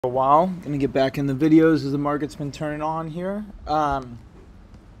A while. Gonna get back in the videos as the market's been turning on here.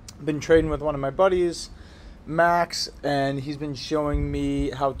 Been trading with one of my buddies, Max, and he's been showing me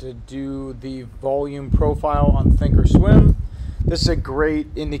how to do the volume profile on thinkorswim. This is a great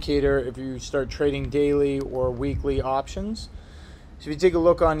indicator if you start trading daily or weekly options. So if you take a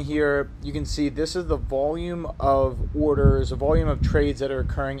look on here, you can see this is the volume of orders, the volume of trades that are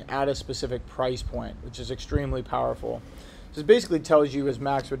occurring at a specific price point, which is extremely powerful. So it basically tells you, as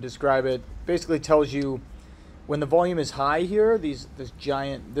Max would describe it, basically tells you when the volume is high here, this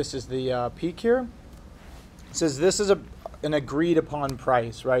is the peak here. It says this is an agreed upon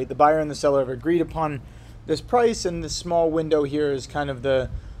price, right? The buyer and the seller have agreed upon this price, and this small window here is kind of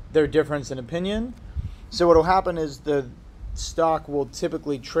their difference in opinion. So what will happen is the stock will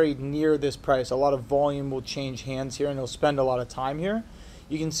typically trade near this price. A lot of volume will change hands here, and it'll spend a lot of time here.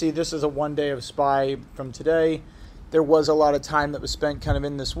 You can see this is a 1 day of SPY from today. There was a lot of time that was spent kind of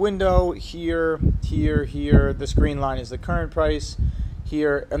in this window here, here, here. This green line is the current price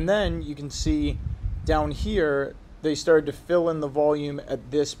here. And then you can see down here, they started to fill in the volume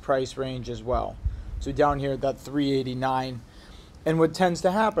at this price range as well. So down here at that 389. And what tends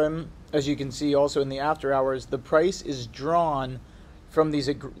to happen, as you can see also in the after hours, the price is drawn from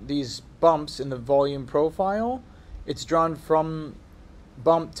these bumps in the volume profile. It's drawn from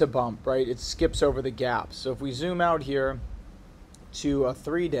bump to bump, right? It skips over the gaps. So if we zoom out here to a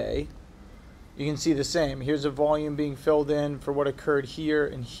 3-day, you can see the same. Here's a volume being filled in for what occurred here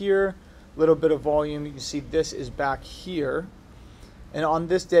and here. A little bit of volume. You can see this is back here. And on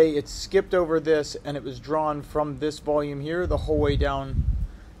this day, it skipped over this, and it was drawn from this volume here the whole way down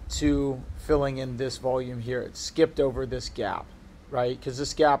to filling in this volume here. It skipped over this gap, right? Because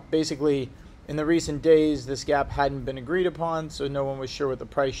this gap basically, in the recent days, this gap hadn't been agreed upon, so no one was sure what the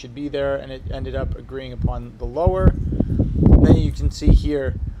price should be there, and it ended up agreeing upon the lower. And then you can see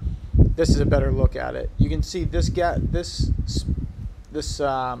here, this is a better look at it. You can see this gap, this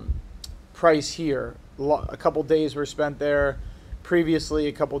price here. A couple days were spent there. Previously,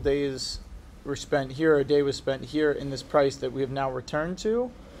 a couple days were spent here. A day was spent here in this price that we have now returned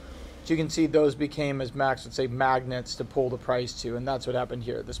to. So you can see those became, as Max would say, magnets to pull the price to, and that's what happened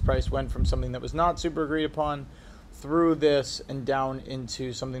here. This price went from something that was not super agreed upon through this and down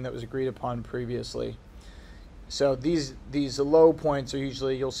into something that was agreed upon previously. So these low points are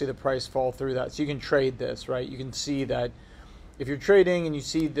usually, you'll see the price fall through that. So you can trade this, right? You can see that if you're trading and you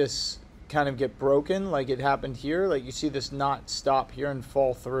see this kind of get broken like it happened here, like you see this not stop here and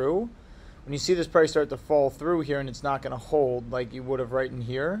fall through. When you see this price start to fall through here and it's not going to hold like you would have right in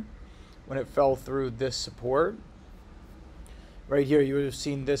here, when it fell through this support right here, you would have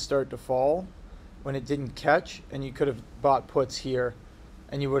seen this start to fall when it didn't catch, and you could have bought puts here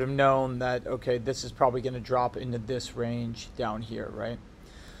and you would have known that, okay, this is probably going to drop into this range down here, right?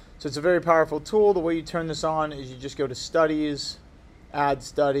 So it's a very powerful tool. The way you turn this on is you just go to studies, add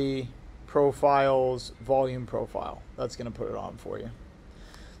study, profiles, volume profile. That's going to put it on for you.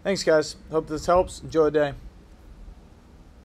 Thanks guys, hope this helps. Enjoy the day.